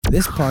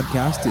This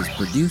podcast is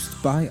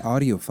produced by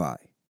AudioFi.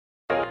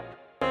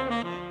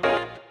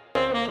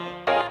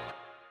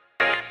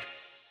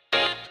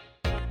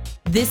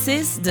 This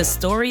is The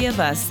Story of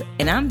Us,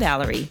 and I'm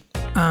Valerie.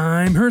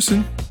 I'm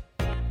Herson.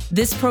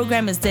 This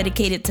program is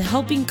dedicated to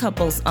helping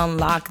couples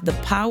unlock the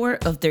power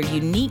of their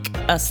unique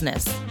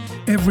usness.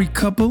 Every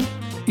couple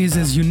is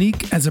as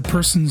unique as a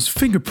person's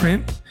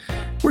fingerprint.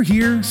 We're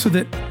here so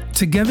that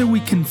together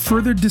we can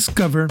further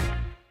discover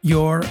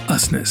your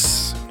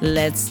usness.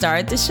 Let's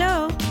start the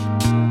show.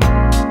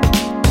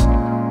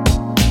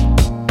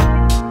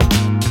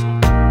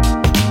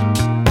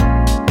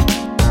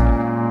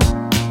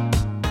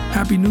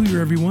 Happy New Year,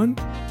 everyone.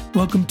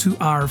 Welcome to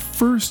our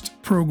first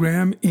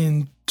program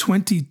in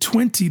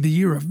 2020, the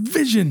year of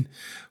vision,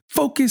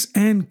 focus,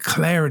 and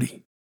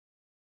clarity.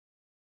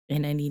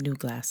 And I need new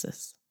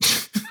glasses.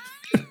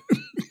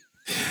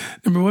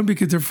 Number one,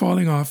 because they're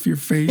falling off your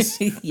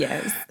face.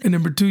 Yes. And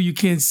number two, you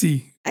can't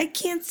see. I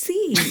can't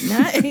see.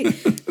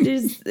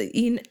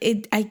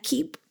 I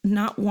keep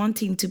not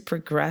wanting to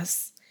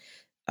progress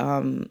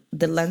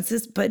the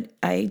lenses, but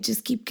I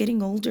just keep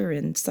getting older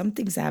and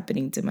something's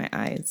happening to my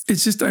eyes.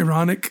 It's just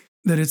ironic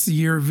that it's the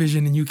year of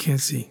vision and you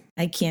can't see.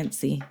 I can't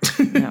see.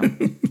 No.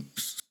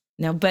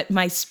 No, but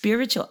my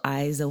spiritual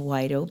eyes are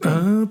wide open.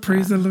 Oh,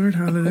 praise the Lord.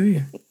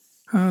 Hallelujah.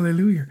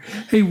 Hallelujah.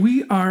 Hey,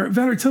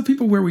 Valerie, tell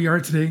people where we are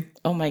today.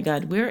 Oh my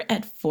God, we're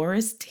at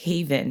Forest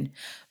Haven,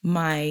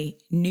 my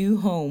new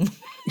home.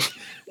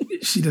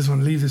 She doesn't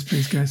want to leave this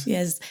place, guys.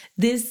 Yes,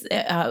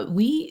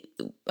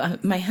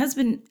 my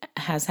husband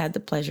has had the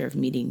pleasure of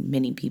meeting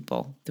many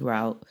people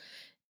throughout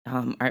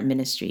our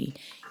ministry.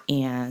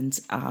 And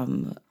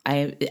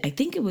I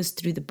think it was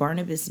through the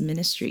Barnabas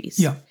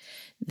Ministries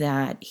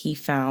that he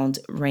found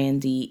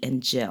Randy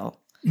and Jill,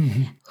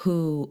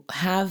 who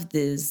have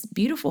this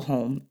beautiful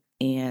home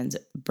in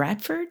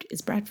Bradford,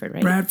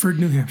 right? Bradford,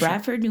 New Hampshire.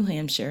 Bradford, New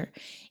Hampshire.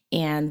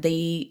 And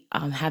they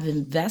have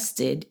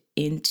invested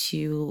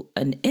into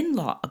an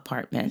in-law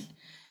apartment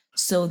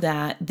so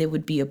that there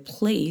would be a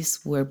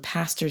place where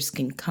pastors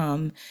can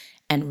come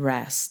and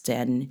rest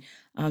and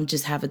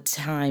just have a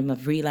time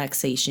of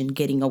relaxation,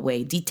 getting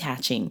away,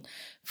 detaching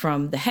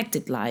from the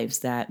hectic lives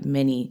that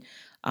many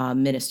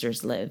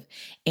ministers live.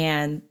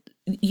 And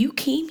you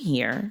came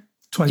here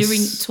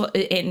twice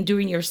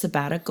during your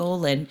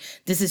sabbatical, and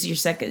this is your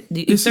third time.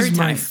 This is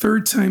my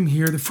third time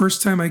here. The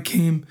first time I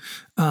came,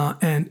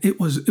 and it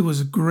was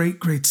a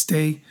great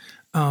stay.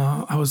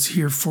 I was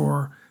here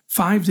for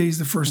 5 days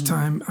the first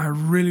time. I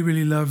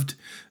really loved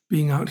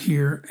being out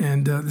here.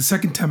 And the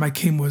second time I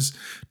came was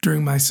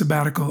during my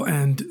sabbatical,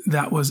 and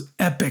that was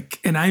epic.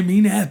 And I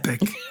mean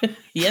epic.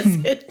 Yes,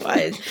 it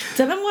was.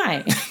 Tell them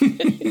why.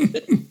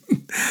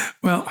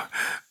 Well,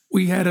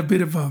 we had a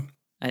bit of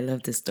I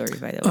love this story,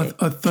 by the way.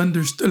 A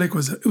thunderstorm. It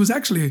was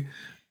actually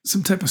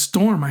some type of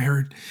storm, I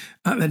heard,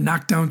 that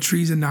knocked down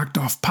trees and knocked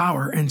off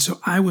power. And so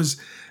I was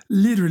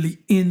literally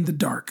in the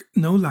dark,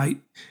 no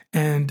light,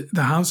 and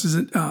the house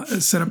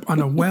is set up on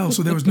a well,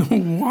 so there was no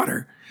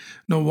water,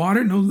 no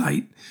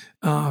light.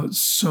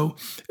 So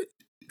it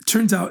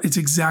turns out it's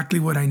exactly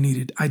what I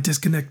needed. I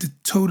disconnected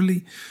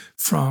totally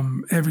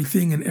from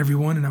everything and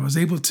everyone, and I was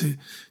able to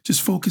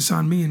just focus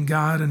on me and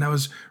God, and I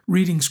was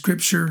reading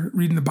scripture,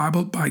 reading the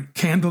Bible by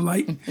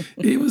candlelight.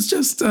 It was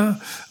just an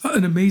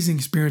amazing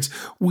experience.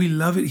 We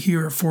love it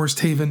here at Forest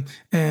Haven,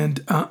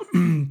 and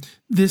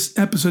this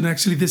episode,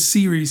 actually this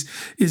series,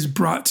 is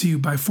brought to you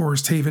by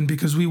Forest Haven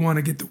because we want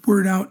to get the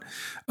word out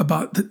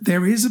about that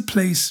there is a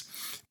place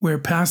where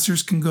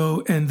pastors can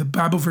go, and the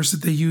Bible verse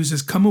that they use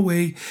is come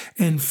away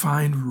and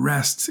find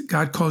rest.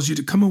 God calls you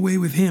to come away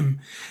with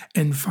him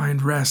and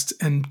find rest.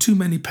 And too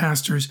many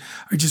pastors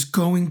are just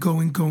going.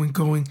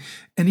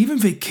 And even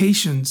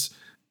vacations,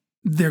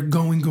 they're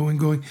going.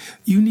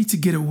 You need to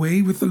get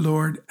away with the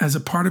Lord as a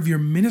part of your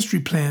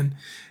ministry plan.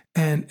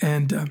 So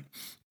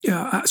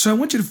I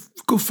want you to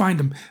go find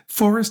them,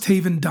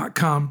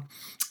 foresthaven.com.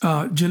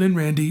 Jill and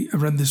Randy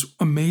run this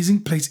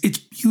amazing place. It's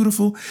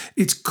beautiful.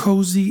 It's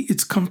cozy.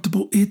 It's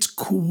comfortable. It's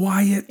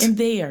quiet. And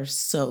they are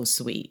so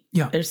sweet.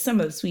 Yeah. They're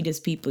some of the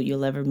sweetest people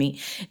you'll ever meet.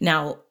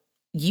 Now,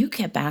 you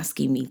kept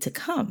asking me to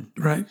come.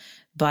 Right.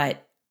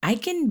 But I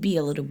can be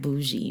a little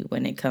bougie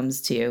when it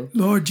comes to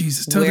Lord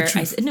Jesus, tell the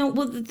truth.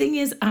 The thing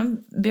is,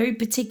 I'm very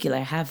particular.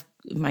 I have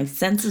my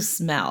sense of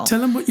smell.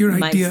 Tell them what your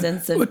idea.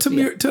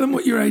 Tell them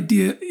what your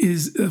idea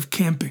is of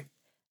camping.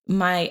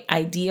 My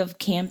idea of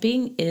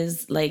camping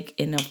is like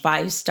in a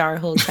 5-star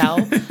hotel.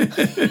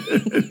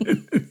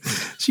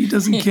 She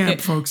doesn't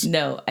camp, folks.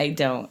 No, I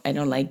don't. I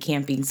don't like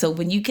camping. So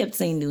when you kept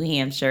saying New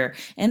Hampshire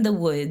and the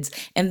woods,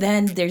 and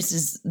then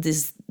there's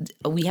this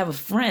we have a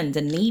friend,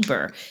 a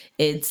neighbor.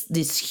 It's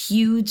this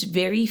huge,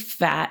 very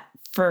fat,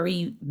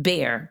 furry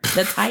bear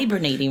that's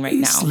hibernating right now.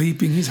 He's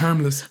sleeping. He's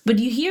harmless. But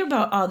you hear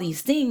about all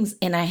these things,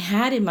 and I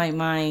had in my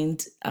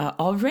mind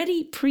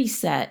already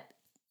preset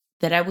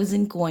that I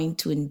wasn't going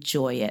to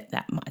enjoy it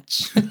that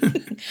much.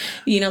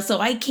 So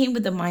I came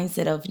with the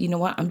mindset of, you know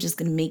what, I'm just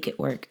going to make it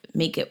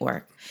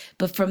work.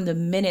 But from the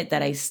minute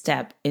that I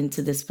step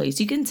into this place,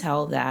 you can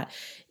tell that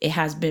it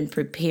has been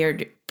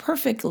prepared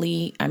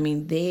perfectly. I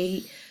mean,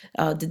 the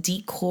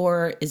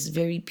decor is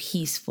very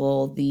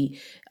peaceful. They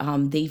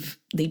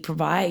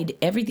provide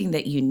everything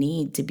that you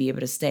need to be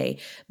able to stay,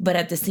 but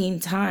at the same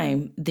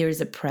time,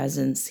 there's a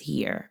presence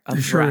here There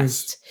of sure is.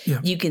 rest. Yeah.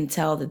 You can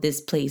tell that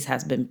this place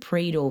has been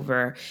prayed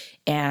over,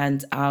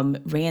 and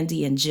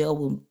Randy and Jill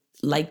will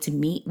like to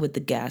meet with the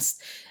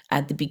guests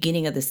at the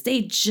beginning of the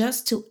stay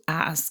just to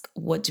ask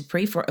what to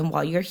pray for. And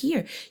while you're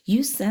here,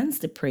 you sense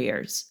the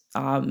prayers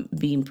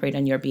being prayed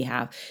on your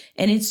behalf.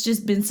 And it's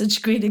just been such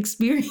a great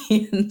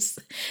experience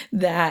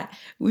that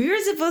we were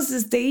supposed to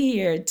stay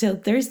here till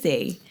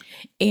Thursday.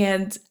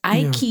 And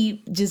I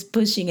keep just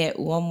pushing it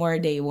one more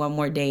day.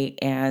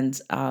 And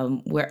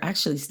we're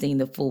actually staying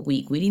the full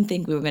week. We didn't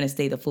think we were going to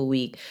stay the full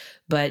week,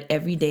 but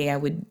every day I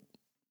would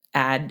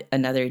add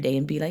another day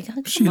and be like,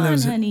 oh, come on,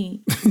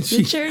 honey.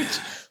 The church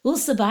will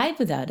survive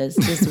without us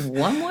just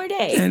one more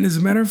day. And as a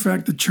matter of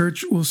fact, the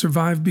church will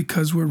survive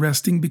because we're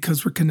resting,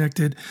 because we're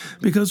connected,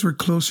 because we're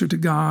closer to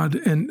God,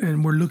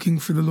 and we're looking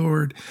for the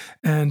Lord.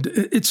 And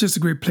it's just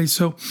a great place.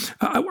 So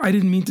I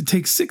didn't mean to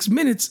take 6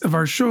 minutes of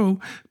our show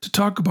to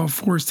talk about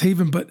Forest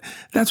Haven, but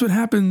that's what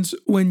happens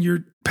when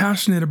you're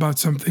passionate about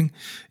something.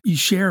 You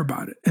share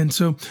about it. And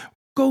so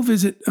go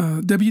visit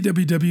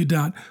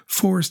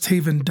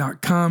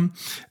www.foresthaven.com.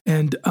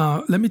 And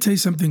let me tell you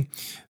something.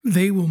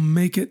 They will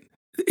make it.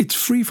 It's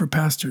free for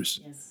pastors.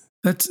 Yes.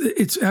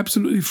 It's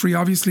absolutely free.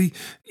 Obviously,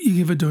 you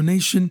give a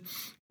donation,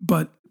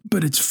 but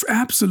it's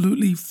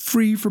absolutely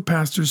free for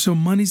pastors. So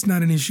money's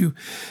not an issue.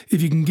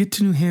 If you can get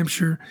to New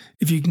Hampshire,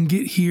 if you can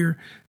get here,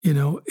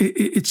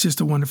 it's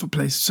just a wonderful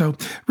place. So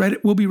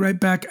we'll be right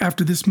back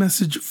after this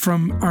message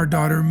from our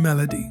daughter,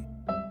 Melody.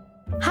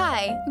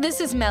 Hi, this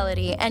is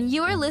Melody, and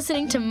you are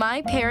listening to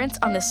My Parents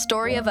on the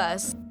Story of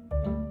Us.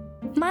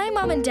 My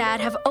mom and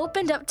dad have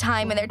opened up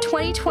time in their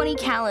 2020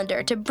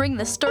 calendar to bring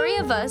the Story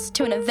of Us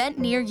to an event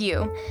near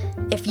you.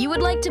 If you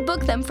would like to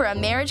book them for a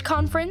marriage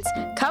conference,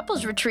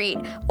 couples retreat,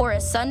 or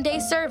a Sunday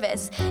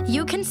service,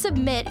 you can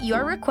submit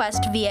your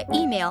request via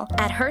email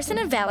at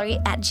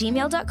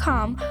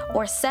hersonandvalerie@gmail.com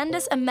or send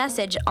us a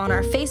message on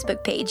our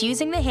Facebook page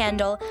using the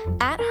handle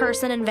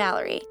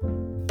 @HersonandValerie.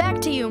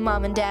 Back to you,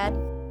 Mom and Dad.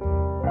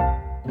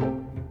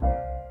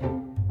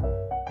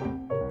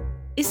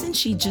 Isn't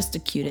she just the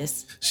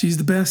cutest? She's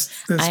the best.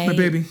 That's my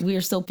baby. We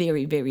are so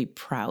very, very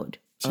proud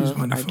of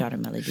our daughter,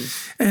 Melody.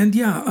 And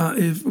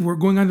if we're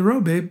going on the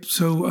road, babe,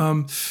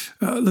 so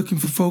looking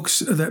for folks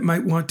that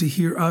might want to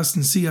hear us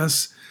and see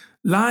us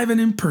live and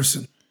in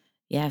person.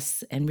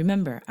 Yes, and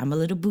remember, I'm a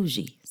little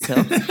bougie. So,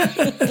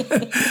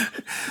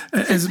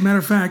 as a matter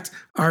of fact,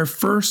 our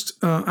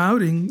first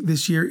outing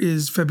this year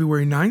is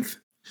February 9th.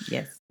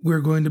 Yes.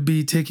 We're going to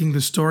be taking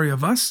the Story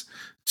of Us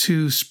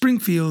to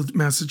Springfield,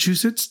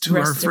 Massachusetts, to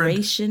our friend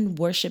Restoration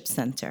Worship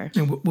Center.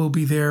 And we'll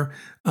be there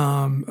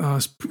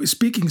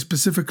speaking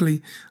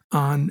specifically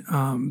on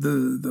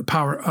the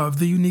power of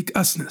the unique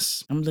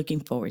usness. I'm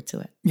looking forward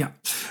to it. Yeah.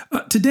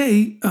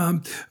 Today,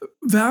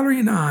 Valerie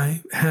and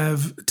I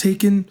have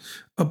taken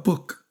a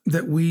book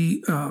that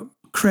we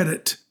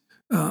credit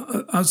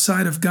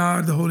outside of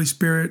God, the Holy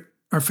Spirit,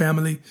 our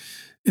family,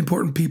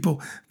 important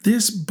people.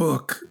 This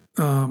book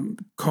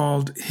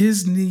called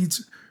His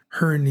Needs,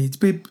 Her Needs.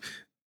 Babe,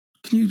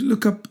 can you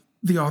look up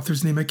the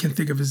author's name? I can't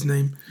think of his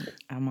name.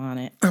 I'm on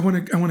it. I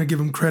want to give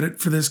him credit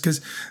for this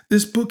because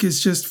this book is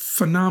just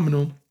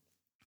phenomenal.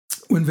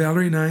 When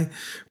Valerie and I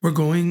were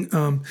going,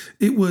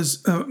 it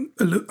was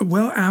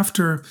well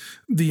after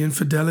the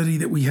infidelity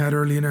that we had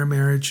early in our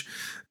marriage.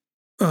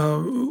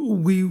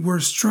 We were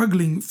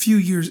struggling a few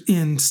years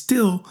in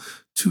still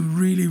to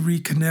really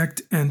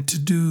reconnect and to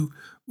do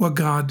what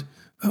God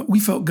we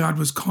felt God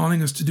was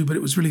calling us to do, but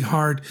it was really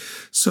hard.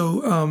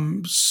 So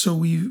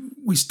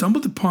we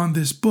stumbled upon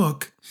this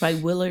book by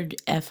Willard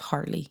F.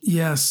 Harley.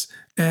 Yes,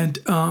 and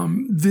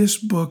this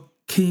book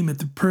came at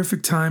the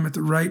perfect time, at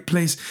the right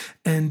place,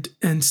 and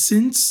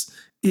since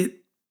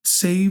it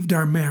saved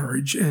our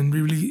marriage, and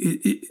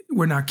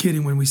we're not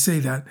kidding when we say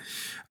that,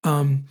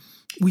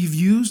 we've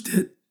used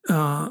it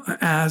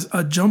as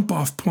a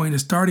jump-off point, a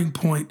starting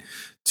point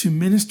to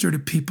minister to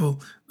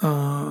people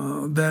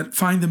that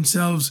find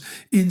themselves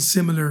in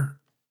similar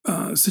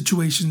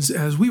situations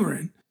as we were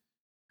in.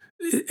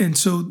 And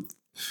so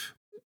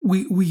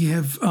we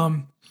have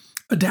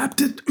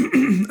adapted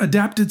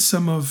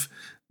some of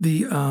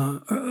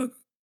the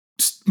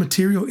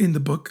material in the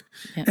book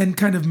and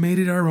kind of made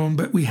it our own,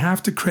 but we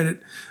have to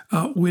credit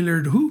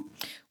Willard who?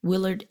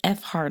 Willard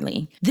F.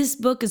 Harley. This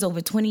book is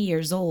over 20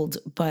 years old,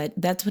 but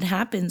that's what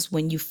happens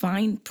when you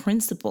find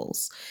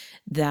principles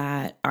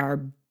that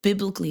are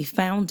biblically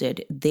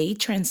founded. They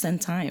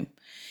transcend time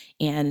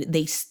and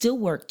they still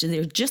work.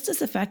 They're just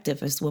as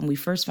effective as when we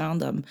first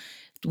found them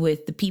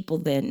with the people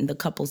the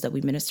couples that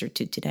we minister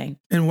to today.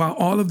 And while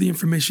all of the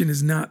information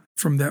is not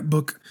from that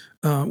book,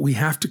 we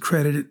have to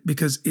credit it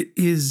because it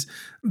is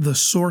the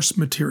source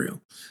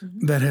material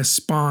that has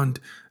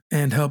spawned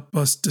and helped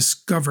us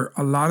discover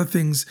a lot of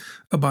things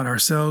about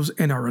ourselves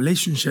and our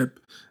relationship.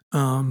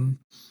 And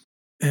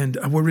And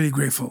we're really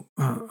grateful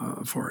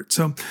for it.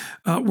 So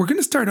we're going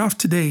to start off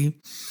today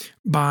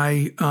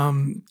by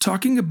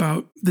talking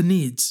about the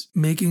needs,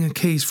 making a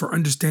case for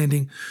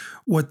understanding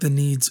what the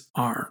needs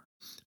are.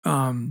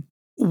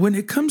 When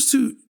it comes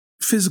to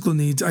physical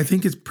needs, I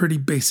think it's pretty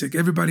basic.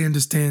 Everybody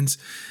understands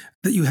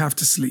that you have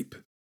to sleep.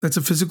 That's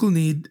a physical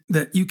need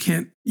that you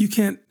can't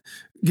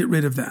get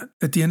rid of that.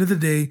 At the end of the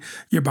day,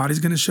 your body's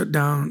going to shut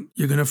down.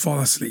 You're going to fall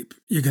asleep.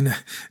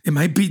 It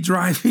might be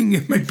driving.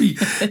 It might be,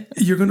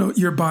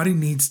 your body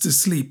needs to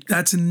sleep.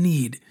 That's a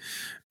need,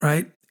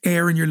 right?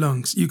 Air in your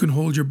lungs. You can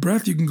hold your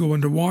breath. You can go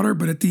underwater.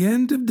 But at the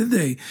end of the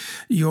day,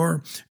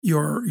 your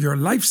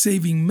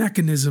life-saving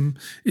mechanism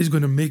is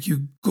going to make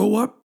you go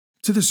up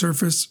to the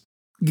surface,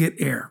 get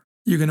air.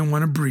 You're going to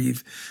want to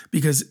breathe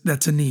because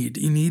that's a need.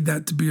 You need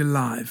that to be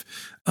alive.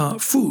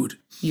 Food.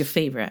 Your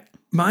favorite.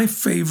 My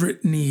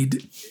favorite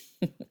need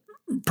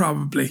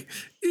probably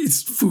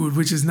is food,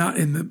 which is not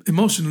in the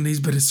emotional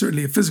needs, but it's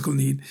certainly a physical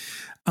need.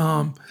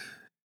 When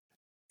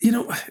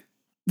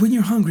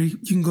you're hungry,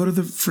 you can go to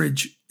the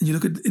fridge and you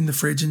look in the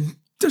fridge and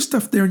there's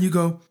stuff there and you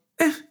go,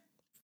 yeah.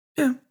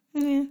 And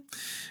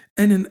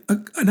then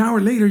an hour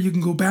later, you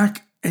can go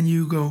back and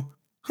you go,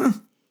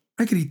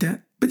 I could eat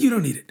that, but you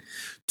don't eat it.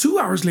 2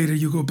 hours later,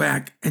 you go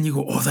back and you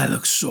go, oh, that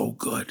looks so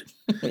good.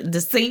 The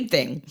same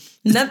thing.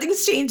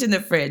 Nothing's changed in the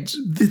fridge.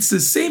 It's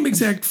the same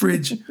exact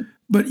fridge,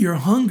 but your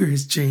hunger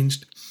has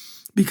changed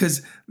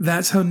because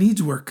that's how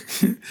needs work.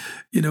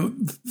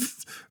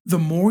 The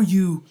more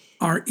you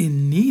are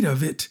in need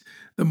of it,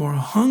 the more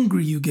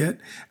hungry you get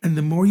and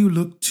the more you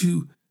look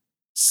to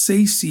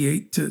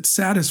satiate, to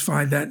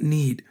satisfy that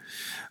need.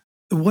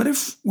 What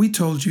if we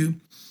told you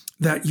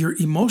that your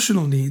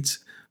emotional needs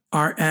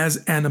are as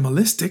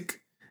animalistic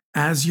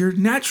as your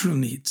natural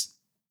needs?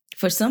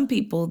 For some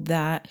people,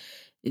 that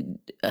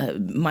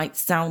might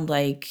sound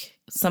like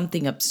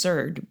something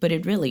absurd, but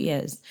it really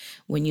is.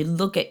 When you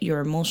look at your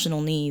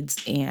emotional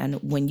needs and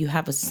when you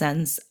have a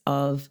sense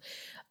of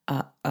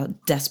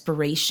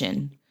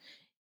desperation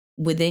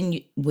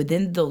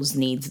within those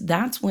needs,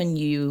 that's when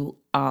you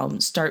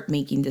start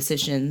making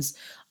decisions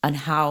on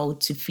how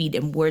to feed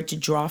and where to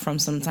draw from.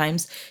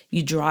 Sometimes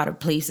you draw out of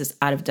places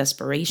out of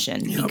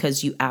desperation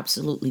because you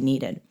absolutely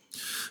need it.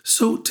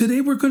 So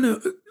today we're going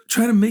to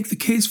try to make the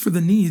case for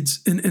the needs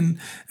and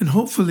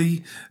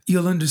hopefully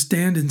you'll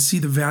understand and see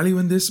the value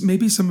in this.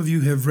 Maybe some of you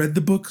have read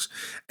the books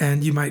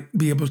and you might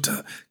be able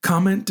to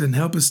comment and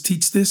help us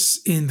teach this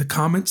in the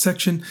comment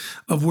section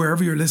of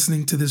wherever you're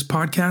listening to this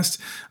podcast.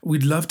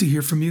 We'd love to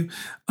hear from you.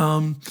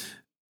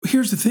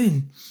 Here's the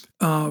thing.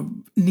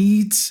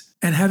 Needs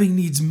and having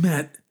needs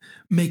met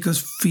make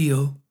us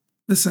feel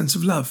the sense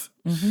of love.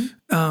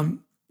 Mm-hmm.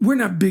 We're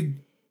not big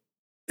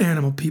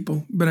animal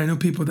people, but I know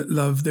people that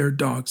love their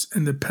dogs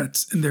and their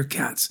pets and their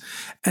cats.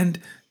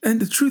 And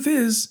the truth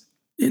is,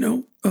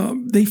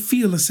 they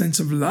feel a sense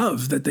of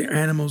love that their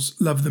animals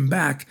love them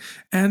back.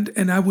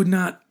 And I would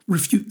not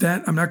refute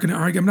that. I'm not going to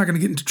argue. I'm not going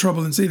to get into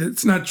trouble and say that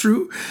it's not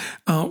true.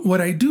 What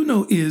I do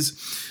know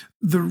is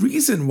the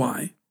reason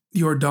why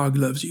your dog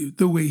loves you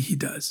the way he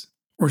does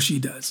or she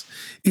does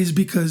is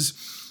because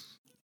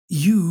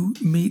you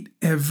meet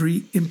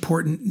every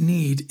important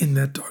need in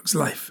that dog's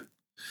life.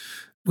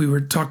 We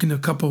were talking to a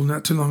couple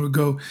not too long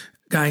ago.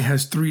 Guy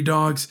has 3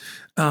 dogs.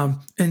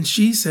 And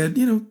she said,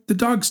 the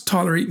dogs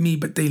tolerate me,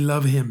 but they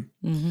love him.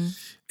 Mm-hmm.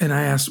 And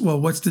I asked, well,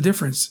 what's the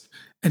difference?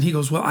 And he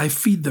goes, well, I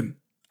feed them.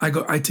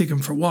 I take them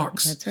for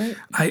walks. That's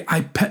right.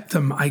 I pet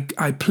them.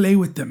 I play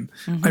with them.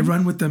 Mm-hmm. I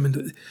run with them.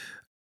 And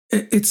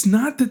it's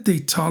not that they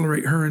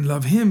tolerate her and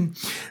love him.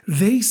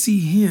 They see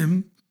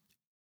him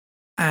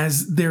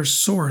as their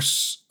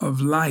source of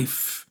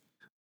life.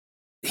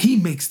 He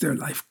makes their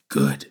life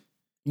good.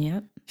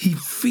 Yep. He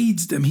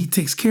feeds them. He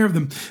takes care of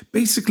them.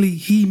 Basically,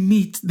 he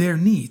meets their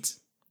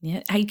needs.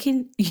 Yeah, I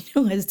can,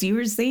 as you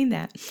were saying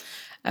that,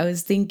 I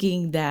was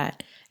thinking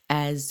that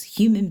as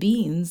human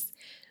beings,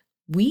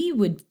 we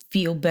would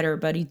feel better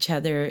about each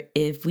other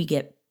if we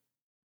get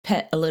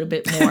pet a little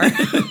bit more.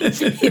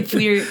 If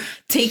we're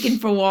taken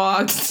for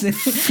walks.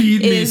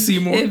 Feed me,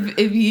 Seymour.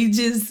 If you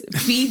just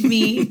feed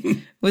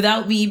me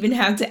without me even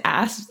have to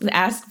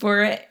ask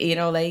for it,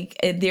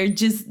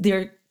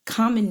 they're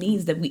common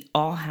needs that we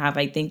all have.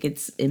 I think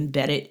it's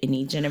embedded in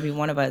each and every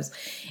one of us.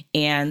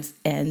 And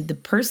the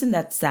person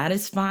that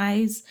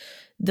satisfies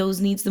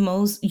those needs the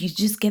most, you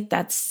just get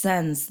that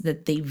sense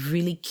that they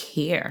really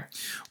care.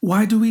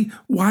 Why do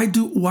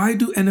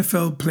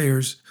NFL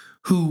players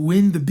who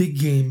win the big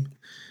game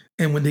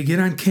and when they get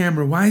on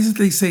camera, why is it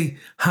they say,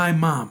 "Hi,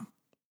 Mom"?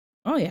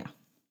 Oh, yeah.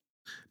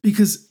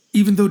 Because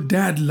even though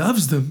Dad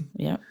loves them,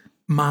 yeah,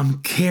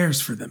 Mom cares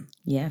for them.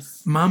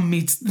 Yes. Mom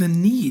meets the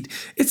need.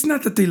 It's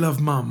not that they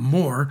love Mom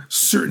more.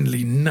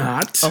 Certainly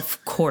not.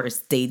 Of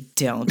course they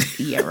don't.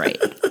 Yeah, right.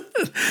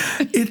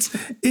 It's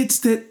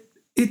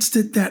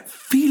that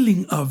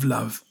feeling of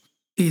love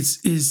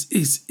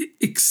is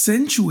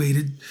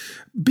accentuated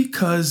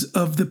because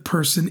of the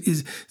person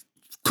is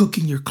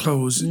cooking your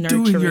clothes,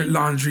 doing your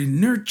laundry,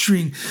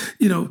 nurturing,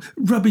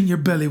 rubbing your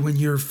belly when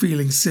you're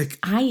feeling sick.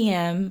 I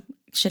am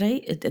Should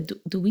I?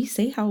 Do we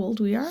say how old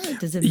we are?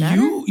 Does it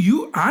matter?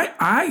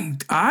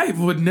 I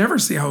would never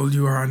say how old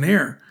you are on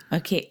air.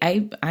 Okay,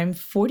 I'm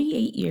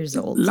 48 years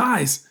old.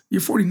 Lies.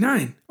 You're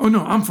 49. Oh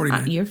no, I'm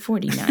 49. You're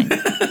 49.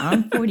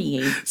 I'm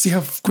 48. See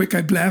how quick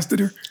I blasted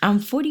her? I'm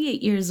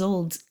 48 years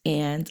old,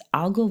 and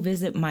I'll go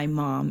visit my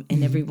mom,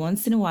 and every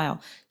once in a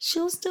while,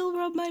 she'll still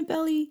rub my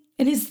belly,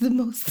 and it's the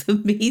most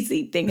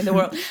amazing thing in the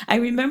world. I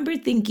remember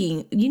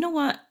thinking, you know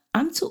what?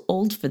 I'm too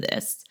old for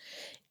this.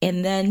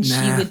 And then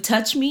she would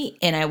touch me,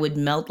 and I would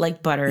melt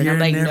like butter. And I'm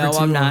like, no,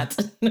 I'm not.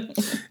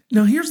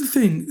 Now, here's the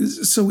thing.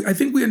 So I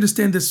think we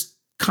understand this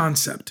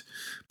concept.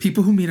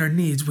 People who meet our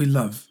needs, we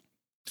love.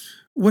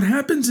 What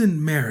happens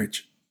in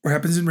marriage or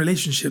happens in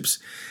relationships,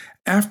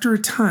 after a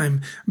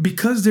time,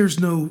 because there's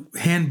no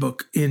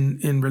handbook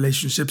in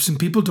relationships and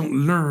people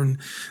don't learn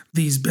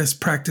these best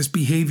practice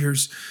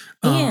behaviors.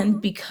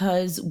 And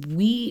because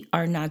we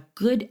are not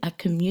good at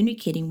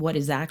communicating what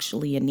is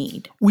actually a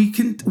need. We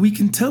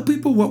can tell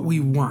people what we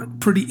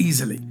want pretty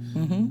easily.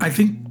 Mm-hmm. I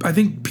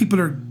think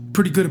people are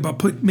pretty good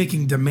about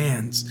making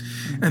demands.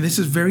 And this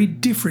is very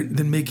different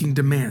than making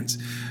demands.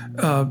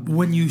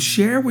 When you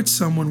share with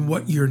someone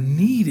what your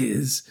need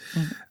is,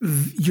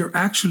 you're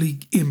actually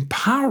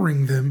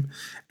empowering them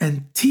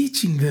and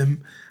teaching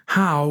them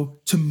how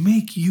to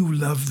make you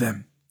love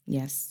them.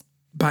 Yes.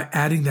 By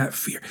adding that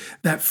fear,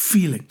 that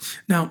feeling.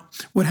 Now,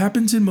 what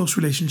happens in most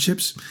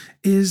relationships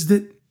is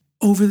that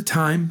over the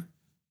time,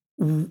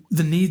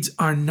 the needs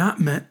are not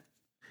met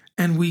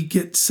and we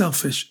get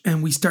selfish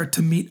and we start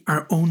to meet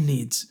our own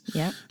needs.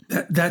 Yeah.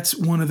 That's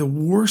one of the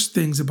worst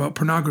things about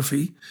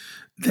pornography,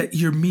 that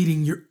you're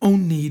meeting your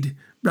own need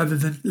rather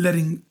than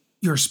letting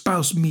your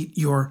spouse meet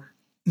your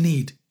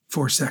need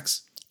for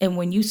sex. And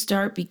when you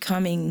start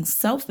becoming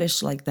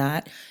selfish like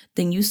that,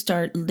 then you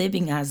start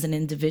living as an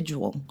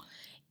individual.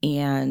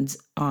 And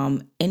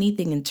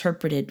anything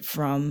interpreted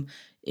from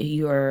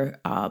your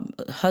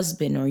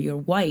husband or your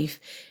wife,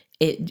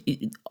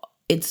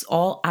 it's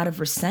all out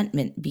of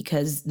resentment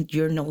because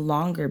you're no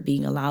longer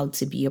being allowed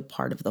to be a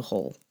part of the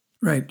whole.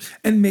 Right.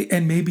 And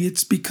maybe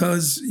it's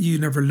because you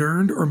never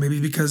learned, or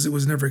maybe because it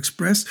was never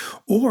expressed,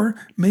 or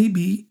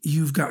maybe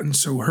you've gotten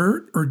so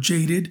hurt or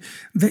jaded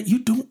that you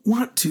don't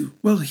want to.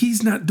 Well,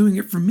 he's not doing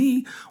it for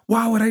me.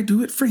 Why would I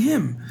do it for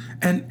him?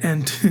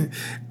 And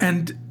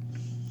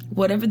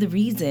whatever the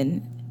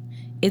reason,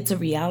 it's a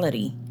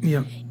reality.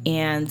 Yeah.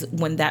 And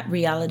when that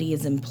reality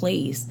is in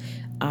place,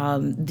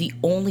 the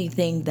only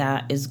thing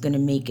that is going to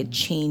make a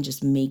change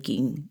is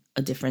making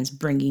a difference,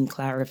 bringing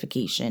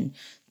clarification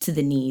to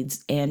the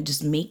needs, and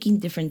just making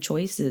different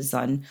choices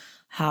on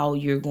how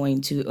you're going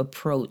to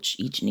approach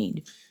each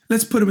need.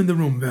 Let's put them in the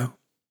room, Val.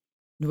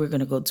 We're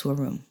going to go to a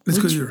room. Let's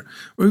go to your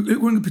room. We're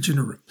going to put you in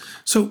a room.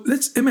 So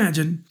let's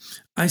imagine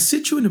I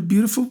sit you in a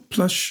beautiful,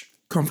 plush,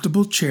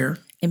 comfortable chair.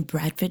 In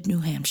Bradford, New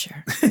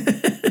Hampshire.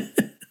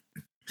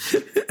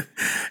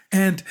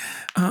 And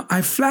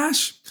I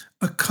flash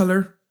a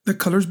color, the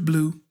color's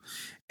blue,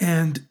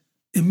 and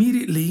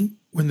immediately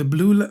when the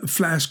blue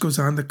flash goes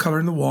on, the color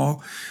in the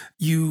wall,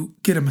 you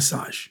get a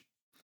massage.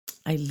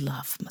 I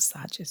love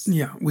massages.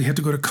 Yeah, we had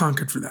to go to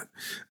Concord for that.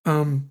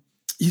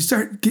 You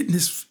start getting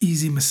this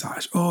easy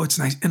massage. Oh, it's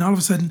nice. And all of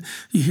a sudden,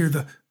 you hear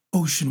the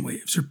ocean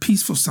waves or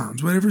peaceful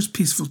sounds, whatever's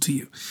peaceful to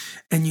you.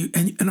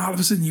 And all of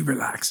a sudden, you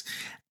relax.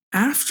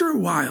 After a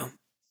while,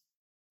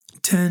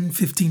 10,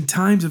 15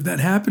 times of that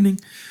happening,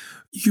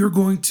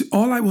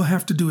 all I will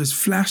have to do is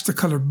flash the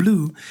color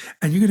blue,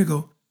 and you're going to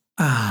go,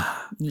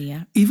 ah.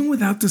 Yeah. Even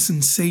without the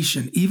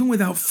sensation, even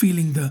without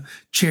feeling the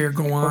chair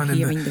go on. Or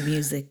hearing the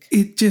music.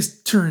 It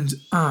just turns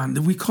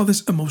on. We call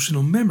this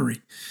emotional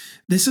memory.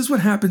 This is what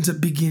happens in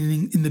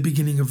the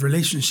beginning of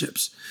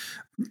relationships.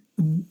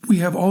 We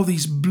have all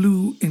these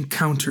blue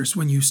encounters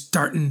when you're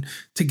starting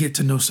to get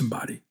to know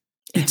somebody.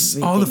 It's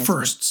everything all the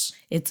firsts.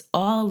 It's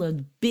all a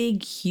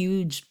big,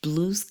 huge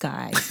blue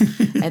sky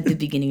at the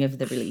beginning of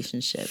the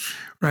relationship.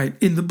 Right.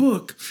 In the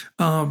book,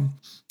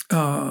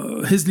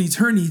 His Needs,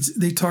 Her Needs,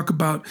 they talk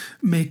about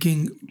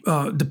making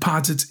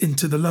deposits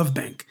into the love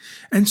bank.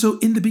 And so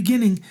in the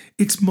beginning,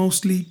 it's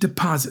mostly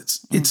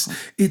deposits.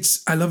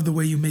 It's I love the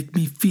way you make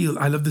me feel.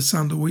 I love the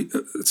sound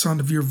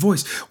of your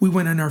voice. We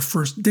went on our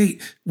first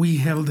date. We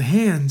held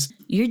hands.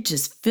 You're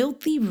just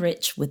filthy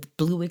rich with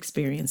blue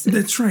experiences.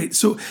 That's right.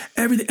 So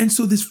everything, and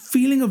so this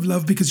feeling of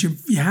love, because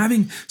you're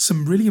having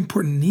some really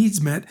important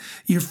needs met,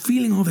 you're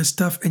feeling all this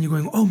stuff and you're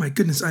going, oh my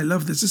goodness, I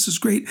love this. This is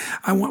great.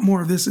 I want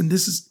more of this. And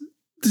this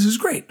is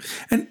great.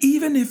 And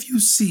even if you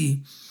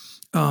see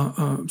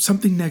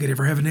something negative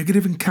or have a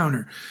negative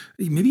encounter,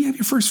 maybe you have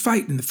your first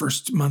fight in the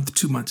first month,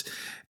 2 months,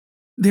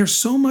 there's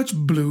so much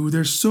blue,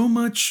 there's so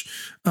much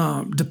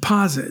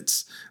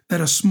deposits that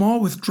a small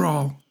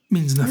withdrawal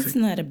means nothing. It's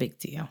not a big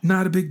deal.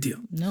 Not a big deal.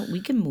 No, we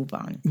can move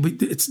on.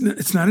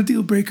 It's not a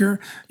deal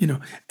breaker,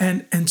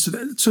 And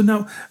so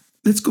now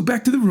let's go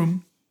back to the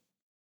room.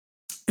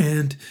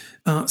 And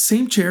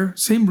same chair,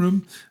 same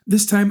room.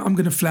 This time I'm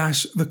going to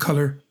flash the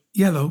color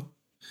yellow.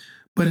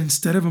 But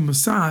instead of a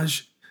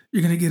massage,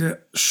 you're going to get a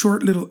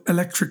short little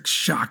electric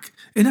shock,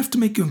 enough to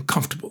make you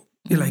uncomfortable.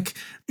 You're like,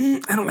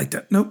 I don't like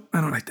that. Nope,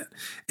 I don't like that.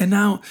 And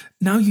now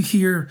you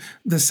hear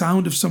the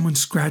sound of someone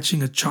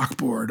scratching a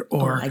chalkboard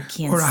or I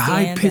can't a stand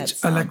high-pitched that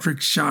sound.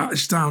 electric sound.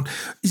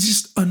 It's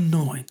just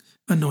annoying.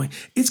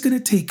 It's going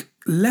to take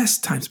less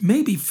times,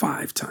 maybe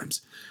 5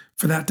 times,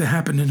 for that to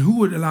happen. And who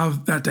would allow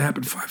that to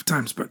happen 5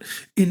 times? But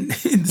in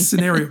the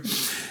scenario,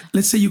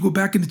 let's say you go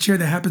back in the chair,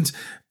 that happens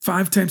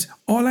 5 times.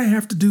 All I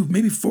have to do,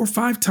 maybe 4 or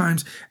 5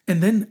 times,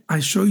 and then I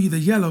show you the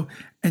yellow,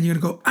 and you're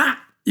going to go, ah!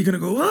 You're going to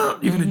go, oh!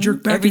 You're going to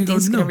jerk back.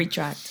 Everything's and go, no. going to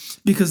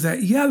retract. Because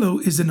that yellow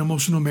is an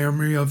emotional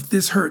memory of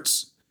this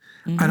hurts.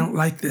 I don't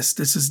like this.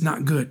 This is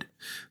not good.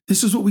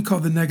 This is what we call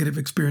the negative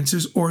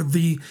experiences or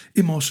the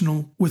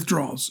emotional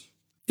withdrawals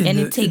in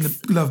the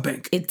love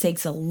bank. It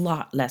takes a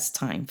lot less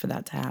time for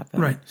that to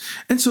happen. Right.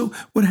 And so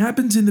what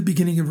happens in the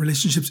beginning of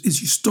relationships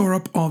is you store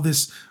up all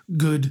this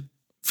good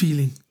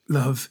feeling,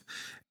 love.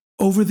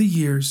 Over the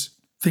years,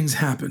 things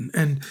happen.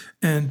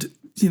 And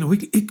you know,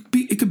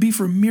 it could be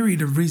for a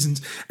myriad of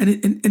reasons, and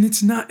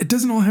it's not. It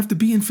doesn't all have to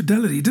be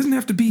infidelity. It doesn't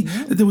have to be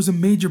that there was a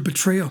major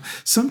betrayal.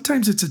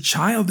 Sometimes it's a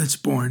child that's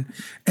born,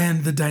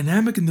 and the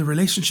dynamic in the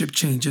relationship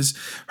changes.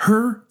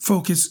 Her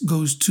focus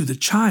goes to the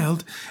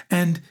child,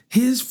 and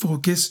his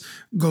focus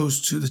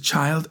goes to the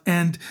child,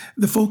 and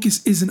the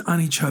focus isn't on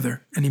each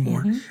other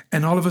anymore.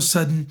 And all of a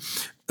sudden,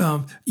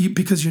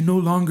 because you're no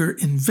longer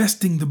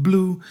investing the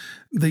blue,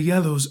 the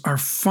yellows are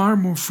far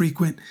more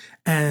frequent,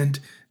 and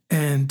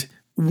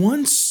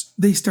once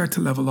they start to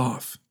level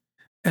off,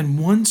 and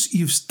once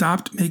you've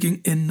stopped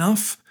making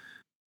enough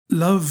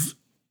love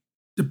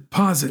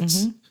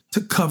deposits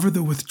to cover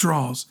the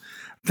withdrawals,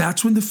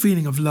 that's when the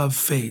feeling of love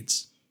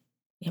fades.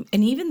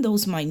 And even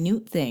those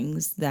minute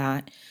things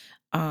that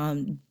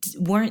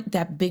weren't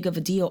that big of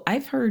a deal.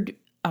 I've heard,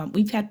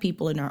 we've had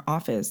people in our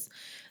office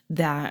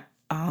that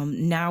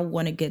now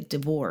want to get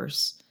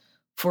divorced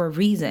for a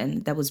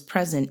reason that was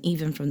present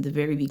even from the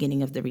very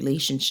beginning of the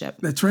relationship.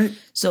 That's right.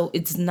 So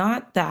it's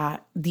not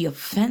that the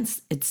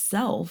offense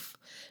itself,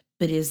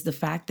 but is the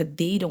fact that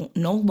they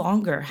no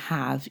longer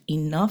have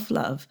enough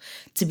love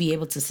to be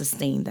able to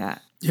sustain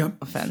that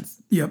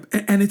offense. Yep.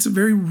 And it's a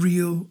very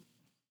real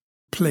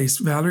place.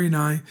 Valerie and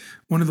I,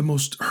 one of the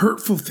most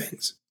hurtful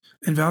things,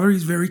 and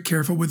Valerie's very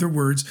careful with her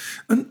words,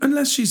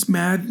 unless she's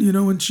mad, you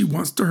know, and she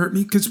wants to hurt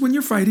me, because when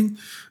you're fighting,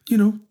 you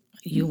know,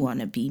 you want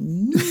to be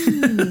mean.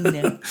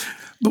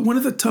 But one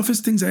of the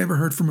toughest things I ever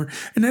heard from her,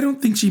 and I don't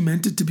think she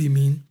meant it to be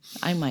mean.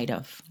 I might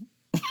have.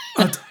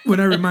 When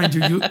I remind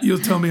you, you'll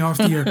tell me off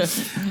the air.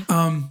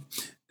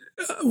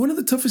 One of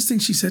the toughest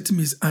things she said to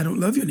me is, I don't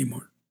love you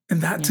anymore.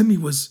 And that to me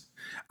was,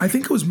 I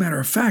think it was matter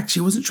of fact.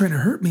 She wasn't trying to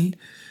hurt me.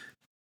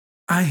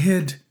 I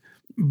had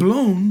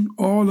blown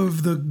all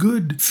of the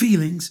good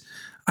feelings.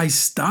 I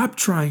stopped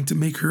trying to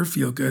make her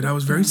feel good. I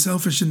was very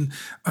selfish in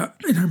our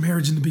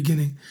marriage in the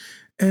beginning.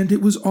 And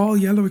it was all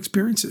yellow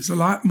experiences,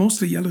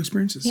 mostly yellow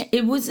experiences. Yeah,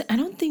 it was, I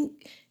don't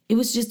think, it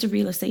was just a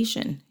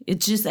realization.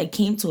 It's just, I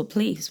came to a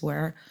place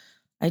where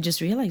I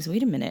just realized,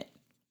 wait a minute,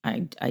 I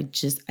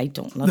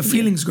don't love you. The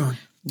feeling's gone.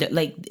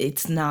 Like,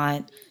 it's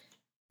not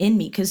in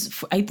me.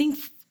 Because I think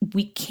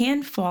we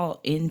can fall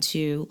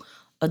into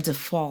a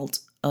default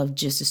of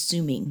just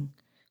assuming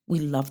we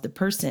love the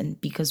person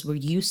because we're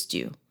used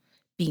to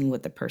being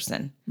with the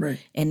person. Right.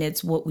 And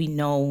it's what we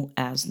know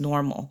as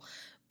normal.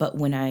 But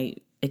when I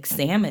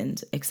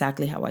examined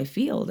exactly how I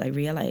feel, I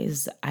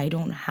realized I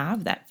don't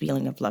have that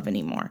feeling of love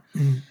anymore,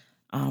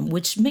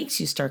 which makes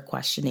you start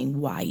questioning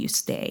why you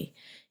stay,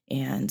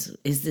 and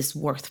is this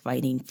worth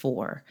fighting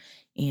for?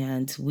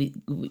 And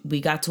we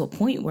got to a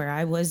point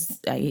where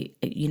we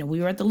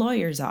were at the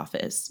lawyer's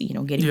office,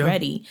 getting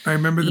ready. I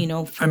remember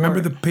I remember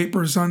the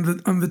papers on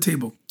the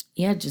table.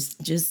 Yeah,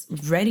 just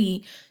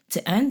ready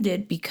to end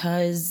it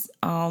because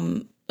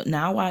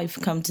now I've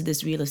come to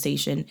this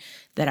realization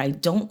that I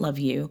don't love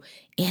you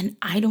and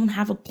I don't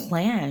have a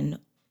plan.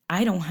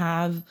 I don't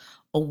have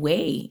a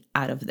way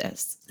out of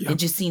this. Yep. It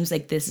just seems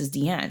like this is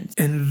the end.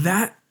 And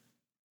that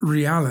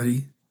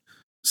reality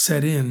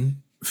set in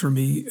for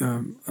me,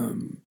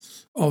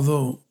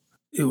 although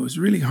it was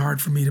really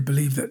hard for me to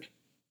believe that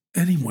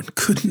anyone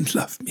couldn't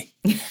love me.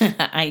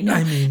 I know.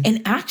 I mean,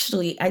 and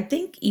actually, I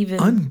think even...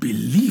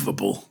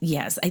 Unbelievable.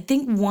 Yes. I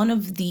think one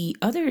of the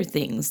other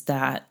things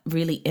that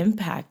really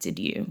impacted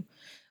you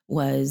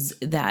was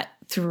that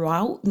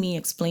throughout me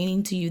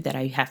explaining to you that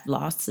I have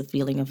lost the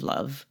feeling of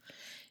love,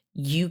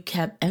 you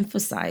kept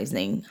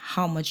emphasizing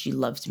how much you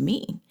loved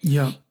me.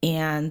 Yeah.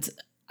 And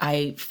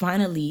I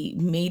finally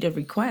made a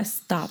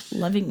request, stop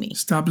loving me.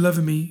 Stop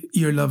loving me.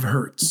 Your love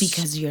hurts.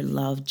 Because your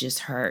love just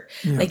hurt.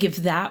 Yeah. Like if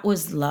that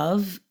was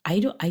love, I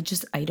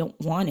don't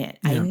want it.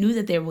 Yeah. I knew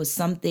that there was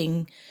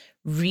something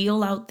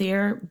real out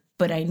there,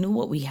 but I knew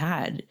what we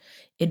had.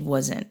 It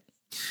wasn't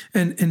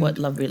and what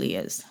love really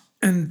is.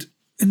 And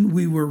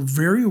we were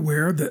very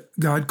aware that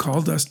God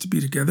called us to be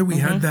together. We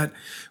had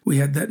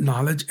that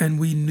knowledge, and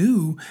we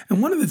knew.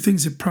 And one of the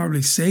things that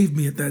probably saved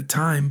me at that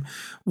time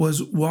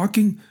was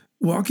walking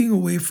walking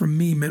away from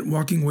me meant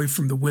walking away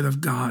from the will of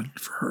God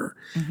for her.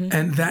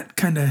 And that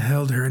kind of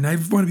held her. And I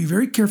want to be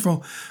very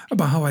careful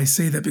about how I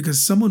say that,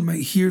 because someone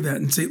might hear that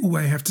and say, oh,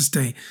 I have to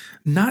stay.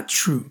 Not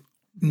true.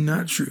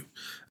 Not true.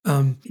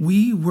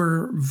 We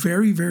were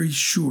very, very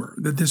sure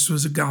that this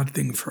was a God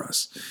thing for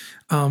us.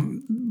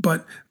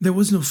 But there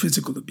was no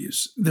physical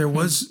abuse. There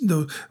was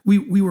no,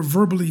 we were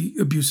verbally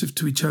abusive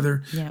to each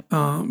other. Yep.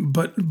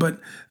 But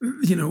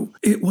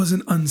it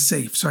wasn't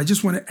unsafe. So I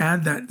just want to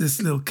add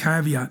this little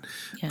caveat.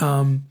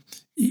 Yeah.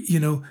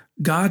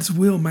 God's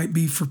will might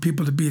be for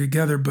people to be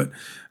together, but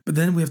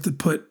then we have to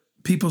put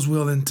people's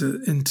will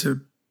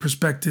into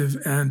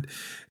perspective. And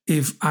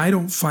if I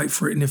don't fight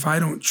for it, and if I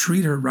don't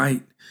treat her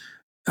right,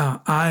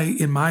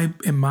 in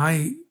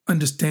my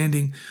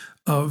understanding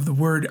of the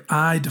word,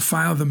 I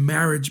defile the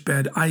marriage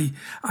bed. I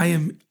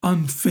am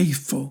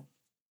unfaithful.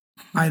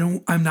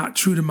 I'm not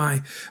true to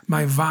my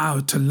vow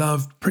to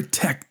love,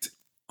 protect,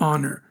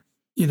 honor.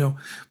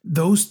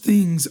 Those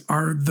things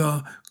are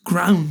the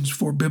grounds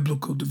for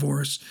biblical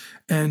divorce.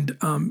 And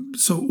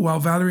so while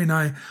Valerie and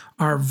I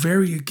are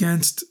very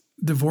against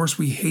divorce,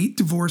 we hate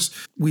divorce,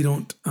 we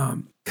don't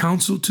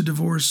counsel to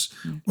divorce,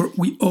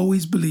 we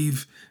always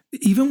believe,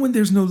 even when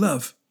there's no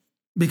love,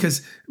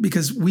 because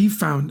we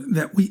found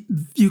that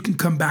you can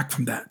come back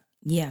from that.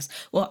 Yes.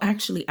 Well,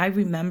 actually, I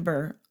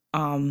remember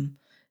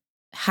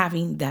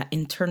having that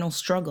internal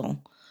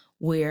struggle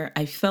where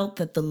I felt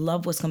that the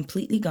love was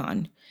completely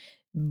gone.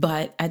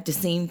 But at the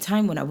same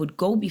time, when I would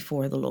go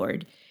before the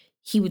Lord,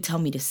 he would tell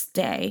me to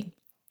stay.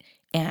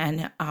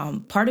 And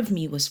part of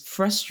me was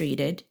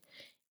frustrated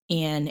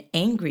and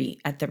angry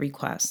at the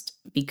request,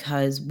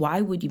 because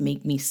why would you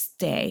make me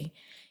stay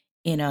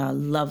in a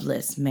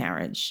loveless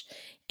marriage?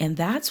 And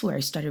that's where I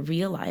started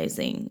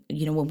realizing,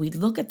 when we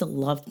look at the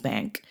love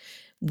bank,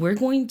 we're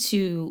going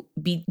to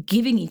be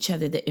giving each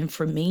other the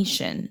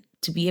information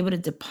to be able to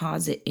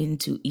deposit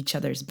into each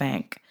other's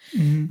bank.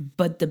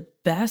 But the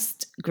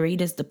best,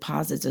 greatest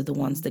deposits are the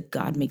ones that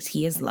God makes.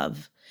 He is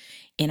love.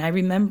 And I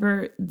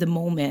remember the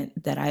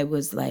moment that I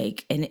was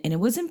like, and it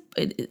wasn't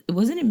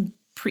in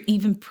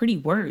even pretty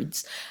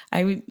words.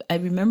 I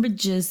remember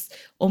just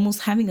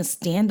almost having a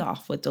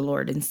standoff with the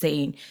Lord and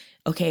saying,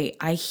 okay,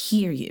 I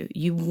hear you.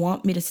 You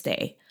want me to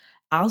stay.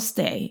 I'll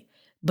stay.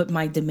 But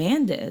my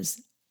demand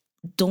is,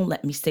 don't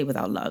let me stay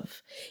without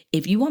love.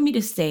 If you want me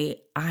to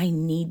stay, I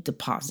need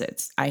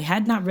deposits. I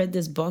had not read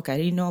this book. I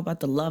didn't know about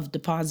the love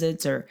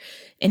deposits or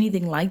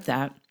anything like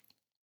that.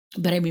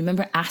 But I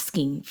remember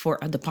asking for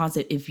a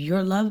deposit. If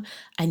your love,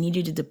 I need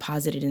you to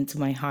deposit it into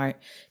my heart,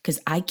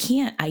 because I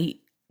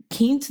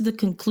came to the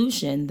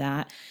conclusion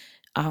that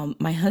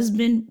my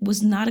husband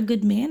was not a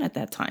good man at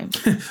that time.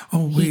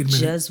 Oh, wait a minute. He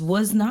just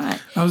was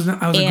not. I was a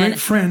great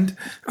friend.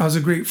 I was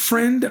a great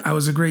friend. I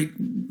was a great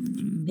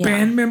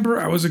band member.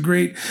 I was a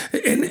great,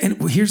 and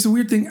here's the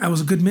weird thing. I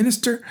was a good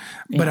minister,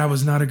 but I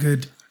was not a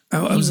good,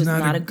 I was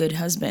not a good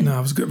husband. No, I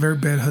was a very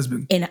bad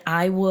husband. And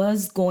I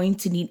was going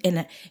to need,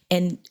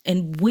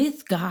 and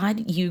with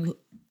God, you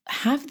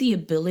have the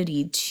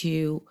ability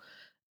to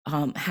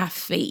have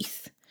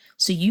faith.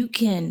 So you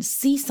can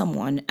see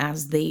someone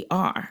as they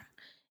are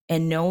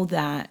and know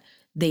that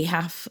they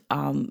have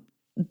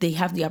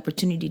the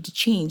opportunity to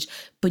change,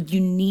 but you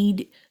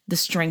need the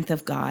strength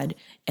of God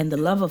and the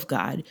love of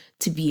God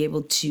to be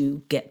able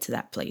to get to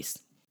that place.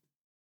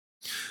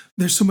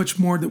 There's so much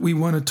more that we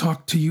want to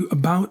talk to you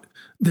about.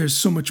 There's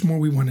so much more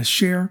we want to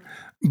share.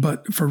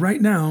 But for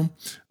right now,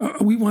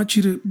 we want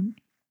you to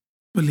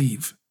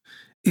believe.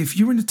 If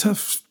you're in a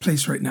tough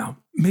place right now,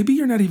 maybe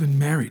you're not even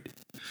married,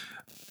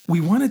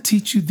 we want to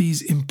teach you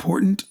these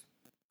important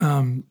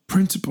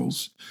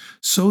principles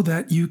so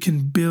that you can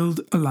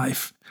build a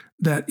life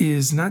that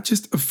is not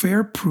just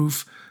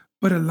affair-proof,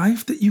 but a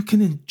life that you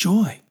can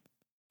enjoy,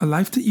 a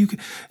life that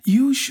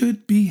you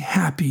should be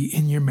happy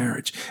in your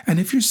marriage. And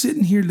if you're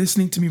sitting here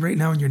listening to me right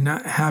now and you're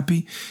not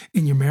happy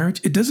in your marriage,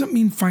 it doesn't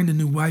mean find a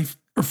new wife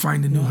or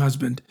find a new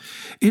husband.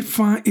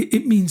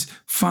 It means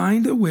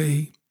find a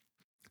way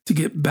to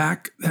get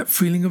back that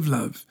feeling of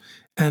love.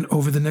 And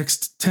over the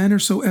next 10 or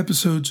so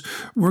episodes,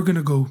 we're going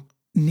to go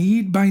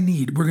need by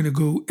need. We're going to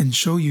go and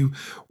show you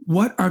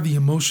what are the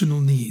emotional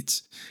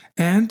needs.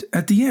 And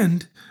at the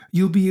end,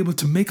 you'll be able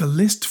to make a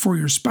list for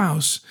your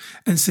spouse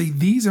and say,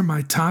 these are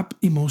my top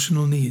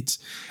emotional needs.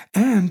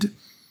 And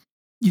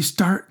you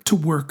start to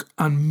work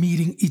on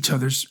meeting each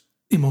other's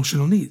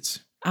emotional needs.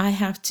 I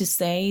have to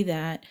say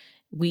that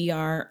we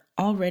are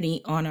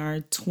already on our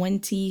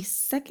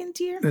 22nd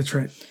year. That's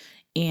right.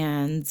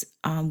 And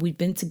we've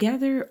been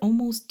together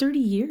almost 30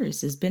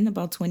 years. It's been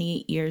about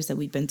 28 years that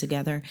we've been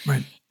together.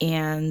 Right.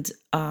 And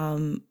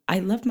I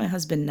love my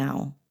husband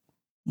now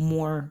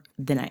more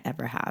than I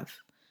ever have.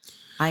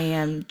 I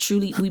am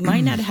truly, we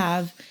might not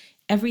have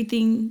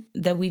everything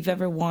that we've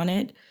ever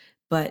wanted,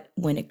 but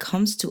when it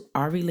comes to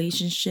our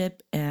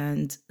relationship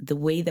and the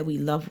way that we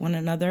love one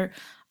another,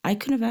 I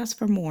couldn't have asked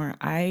for more.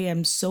 I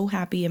am so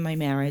happy in my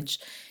marriage.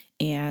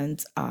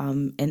 And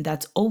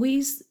that's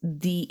always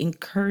the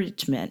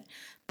encouragement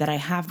that I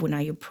have when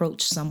I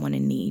approach someone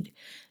in need,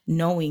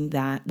 knowing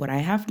that what I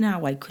have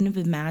now, I couldn't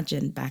have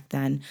imagined back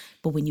then.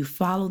 But when you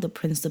follow the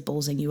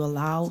principles and you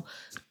allow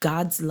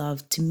God's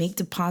love to make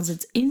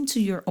deposits into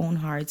your own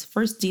hearts,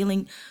 first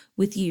dealing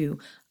with you,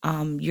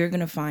 you're going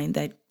to find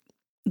that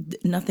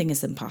nothing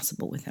is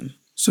impossible with him.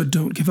 So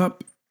don't give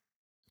up.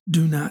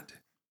 Do not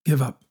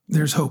give up.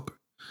 There's hope.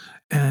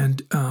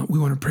 And we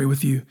want to pray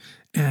with you,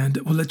 and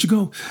we'll let you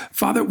go.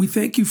 Father, we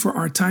thank you for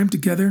our time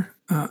together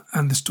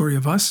on the story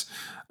of us.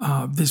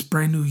 This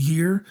brand new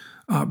year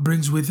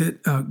brings with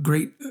it a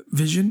great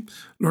vision,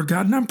 Lord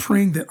God. And I'm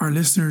praying that our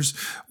listeners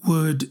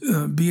would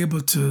be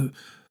able to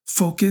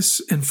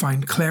focus and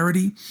find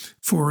clarity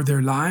for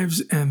their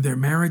lives and their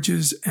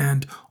marriages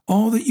and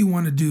all that you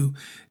want to do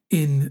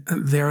in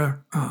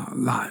their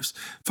lives.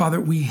 Father,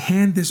 we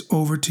hand this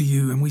over to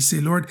you and we say,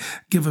 Lord,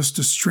 give us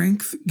the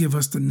strength, give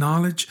us the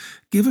knowledge,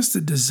 give us the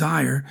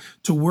desire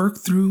to work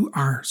through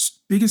our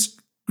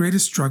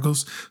greatest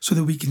struggles so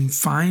that we can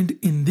find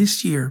in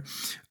this year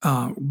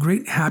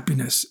great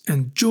happiness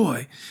and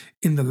joy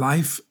in the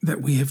life that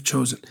we have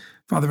chosen.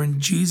 Father, in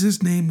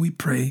Jesus' name we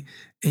pray,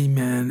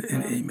 amen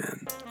and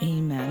amen.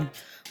 Amen.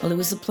 Well, it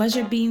was a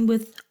pleasure being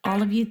with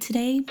all of you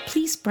today.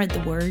 Please spread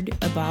the word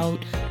about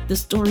the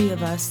story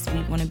of us.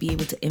 We want to be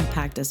able to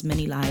impact as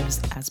many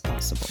lives as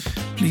possible.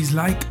 Please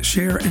like,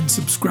 share, and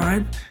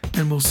subscribe,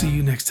 and we'll see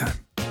you next time.